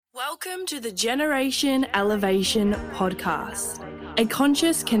Welcome to the Generation Elevation podcast, a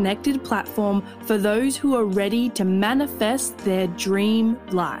conscious, connected platform for those who are ready to manifest their dream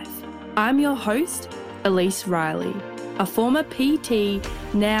life. I'm your host, Elise Riley, a former PT,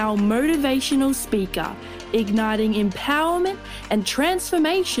 now motivational speaker, igniting empowerment and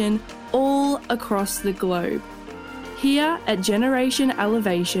transformation all across the globe. Here at Generation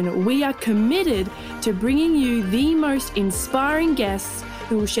Elevation, we are committed to bringing you the most inspiring guests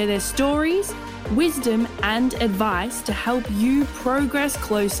who will share their stories, wisdom, and advice to help you progress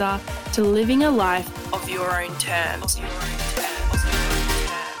closer to living a life of your own terms.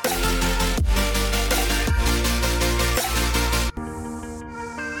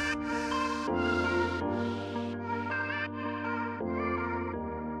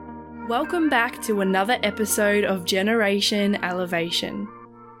 Welcome back to another episode of Generation Elevation.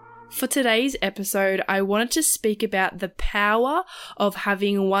 For today's episode, I wanted to speak about the power of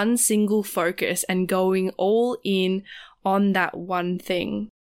having one single focus and going all in on that one thing.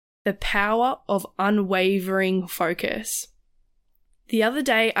 The power of unwavering focus. The other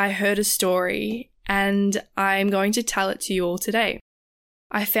day, I heard a story and I'm going to tell it to you all today.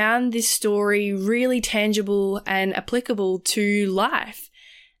 I found this story really tangible and applicable to life,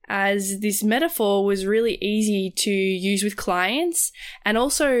 as this metaphor was really easy to use with clients and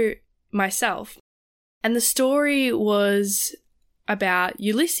also myself. And the story was about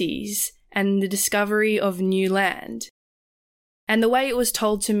Ulysses and the discovery of new land. And the way it was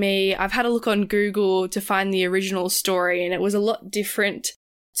told to me, I've had a look on Google to find the original story, and it was a lot different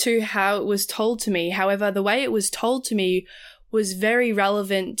to how it was told to me. However, the way it was told to me was very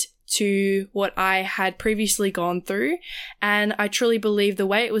relevant to what I had previously gone through, and I truly believe the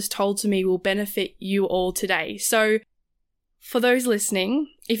way it was told to me will benefit you all today. So for those listening,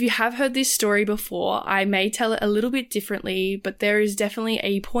 if you have heard this story before, I may tell it a little bit differently, but there is definitely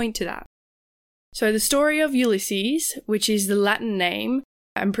a point to that. So the story of Ulysses, which is the Latin name,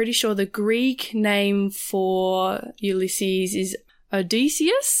 I'm pretty sure the Greek name for Ulysses is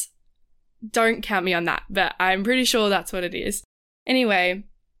Odysseus. Don't count me on that, but I'm pretty sure that's what it is. Anyway,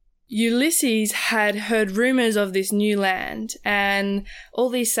 Ulysses had heard rumors of this new land, and all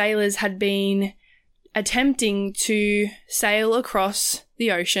these sailors had been attempting to sail across the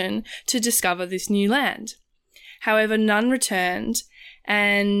ocean to discover this new land. However, none returned,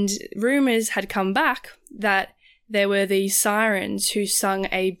 and rumors had come back that there were these sirens who sung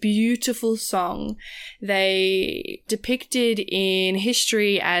a beautiful song. They depicted in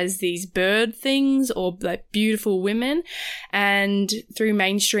history as these bird things or like beautiful women, and through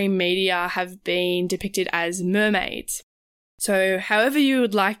mainstream media have been depicted as mermaids. So however you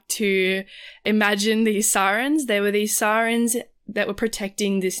would like to imagine these sirens, there were these sirens that were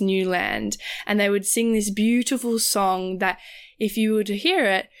protecting this new land, and they would sing this beautiful song that if you were to hear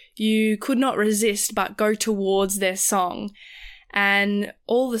it, you could not resist but go towards their song. And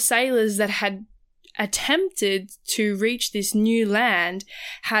all the sailors that had attempted to reach this new land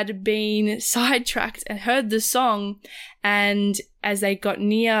had been sidetracked and heard the song, and as they got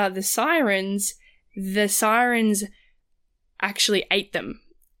near the sirens actually ate them,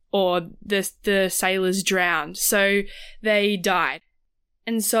 or the sailors drowned, so they died.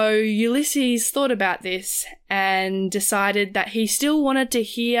 And so Ulysses thought about this and decided that he still wanted to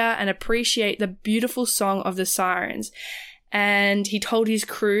hear and appreciate the beautiful song of the sirens. And he told his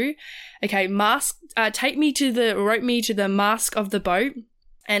crew, okay, rope me to the mast of the boat,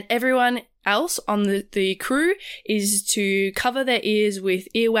 and everyone else on the crew is to cover their ears with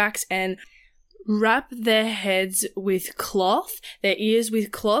earwax and wrap their heads with cloth, their ears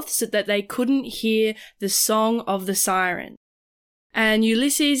with cloth, so that they couldn't hear the song of the siren. And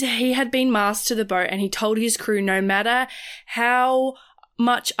Ulysses, he had been masked to the boat, and he told his crew, no matter how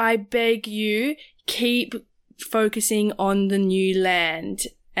much I beg you, keep focusing on the new land.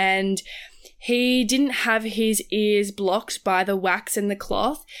 And he didn't have his ears blocked by the wax and the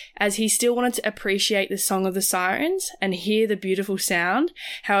cloth, as he still wanted to appreciate the song of the sirens and hear the beautiful sound.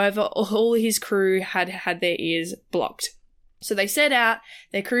 However, all his crew had their ears blocked. So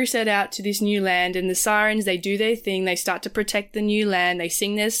their crew set out to this new land, and the sirens, they do their thing. They start to protect the new land. They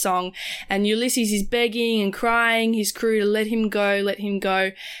sing their song, and Ulysses is begging and crying his crew to let him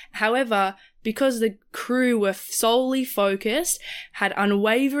go. However, because the crew were solely focused, had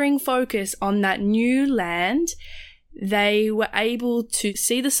unwavering focus on that new land, they were able to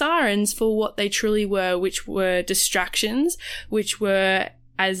see the sirens for what they truly were, which were distractions, which were,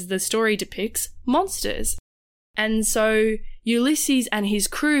 as the story depicts, monsters. And so Ulysses and his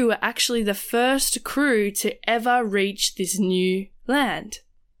crew were actually the first crew to ever reach this new land.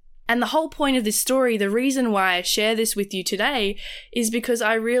 And the whole point of this story, the reason why I share this with you today, is because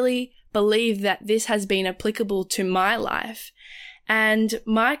I really believe that this has been applicable to my life. And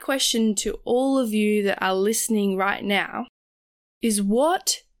my question to all of you that are listening right now is,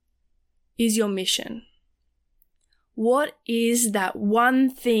 what is your mission? What is that one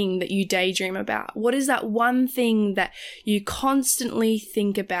thing that you daydream about? What is that one thing that you constantly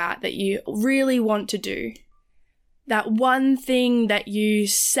think about that you really want to do? That one thing that you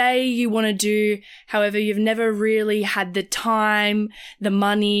say you want to do, however, you've never really had the time, the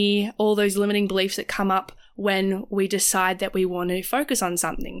money, all those limiting beliefs that come up when we decide that we want to focus on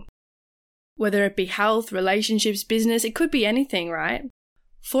something. Whether it be health, relationships, business, it could be anything, right?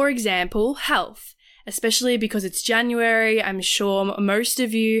 For example, health. Especially because it's January, I'm sure most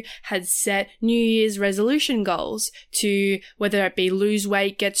of you had set New Year's resolution goals to, whether it be lose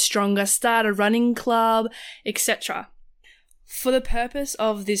weight, get stronger, start a running club, etc. For the purpose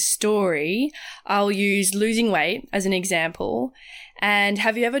of this story, I'll use losing weight as an example. And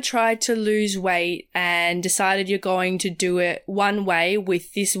have you ever tried to lose weight and decided you're going to do it one way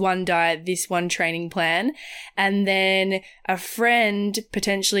with this one diet, this one training plan, and then a friend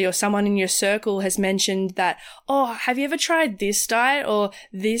potentially or someone in your circle has mentioned that, oh, have you ever tried this diet or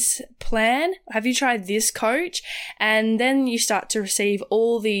this plan? Have you tried this coach? And then you start to receive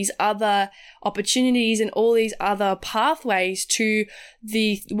all these other opportunities and all these other pathways to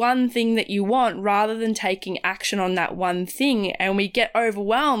the one thing that you want rather than taking action on that one thing. And we get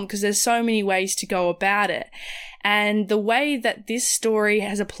overwhelmed because there's so many ways to go about it. And the way that this story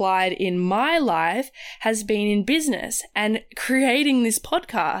has applied in my life has been in business and creating this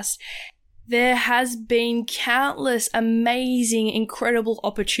podcast. There has been countless amazing, incredible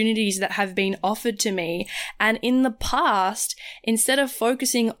opportunities that have been offered to me. And in the past, instead of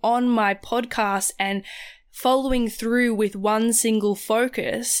focusing on my podcast and following through with one single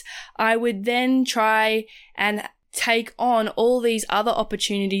focus, I would then try and take on all these other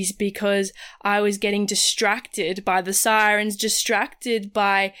opportunities because I was getting distracted by the sirens, distracted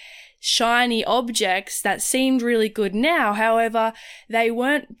by shiny objects that seemed really good now. However, they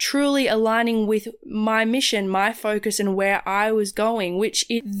weren't truly aligning with my mission, my focus, and where I was going, which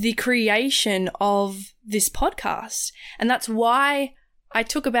is the creation of this podcast. And that's why I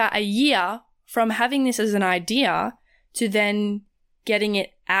took about a year from having this as an idea to then getting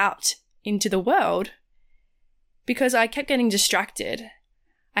it out into the world, because I kept getting distracted.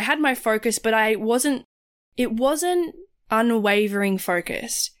 I had my focus, but it wasn't unwavering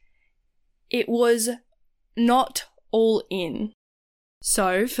focused. It was not all in.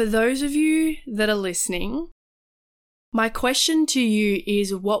 So for those of you that are listening, my question to you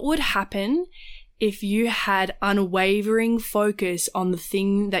is, what would happen if you had unwavering focus on the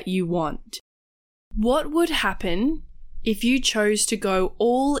thing that you want? What would happen if you chose to go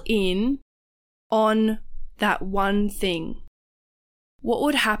all in on that one thing? What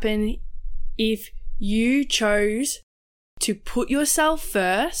would happen if you chose to put yourself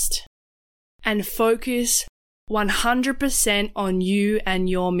first and focus 100% on you and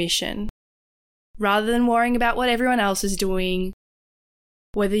your mission, rather than worrying about what everyone else is doing,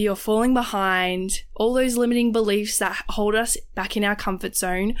 whether you're falling behind, all those limiting beliefs that hold us back in our comfort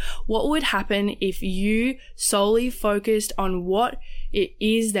zone? What would happen if you solely focused on what it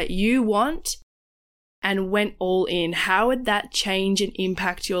is that you want and went all in? How would that change and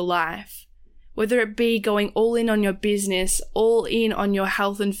impact your life? Whether it be going all in on your business, all in on your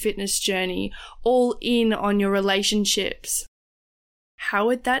health and fitness journey, all in on your relationships. How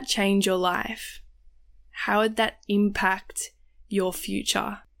would that change your life? How would that impact your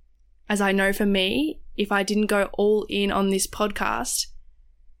future? As I know for me, if I didn't go all in on this podcast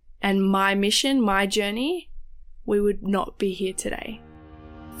and my mission, my journey, we would not be here today.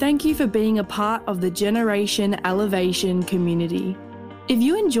 Thank you for being a part of the Generation Elevation community. If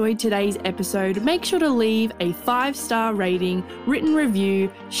you enjoyed today's episode, make sure to leave a 5-star rating, written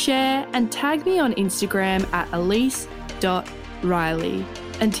review, share, and tag me on Instagram at elise.riley.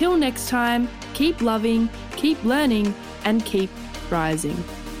 Until next time, keep loving, keep learning, and keep rising.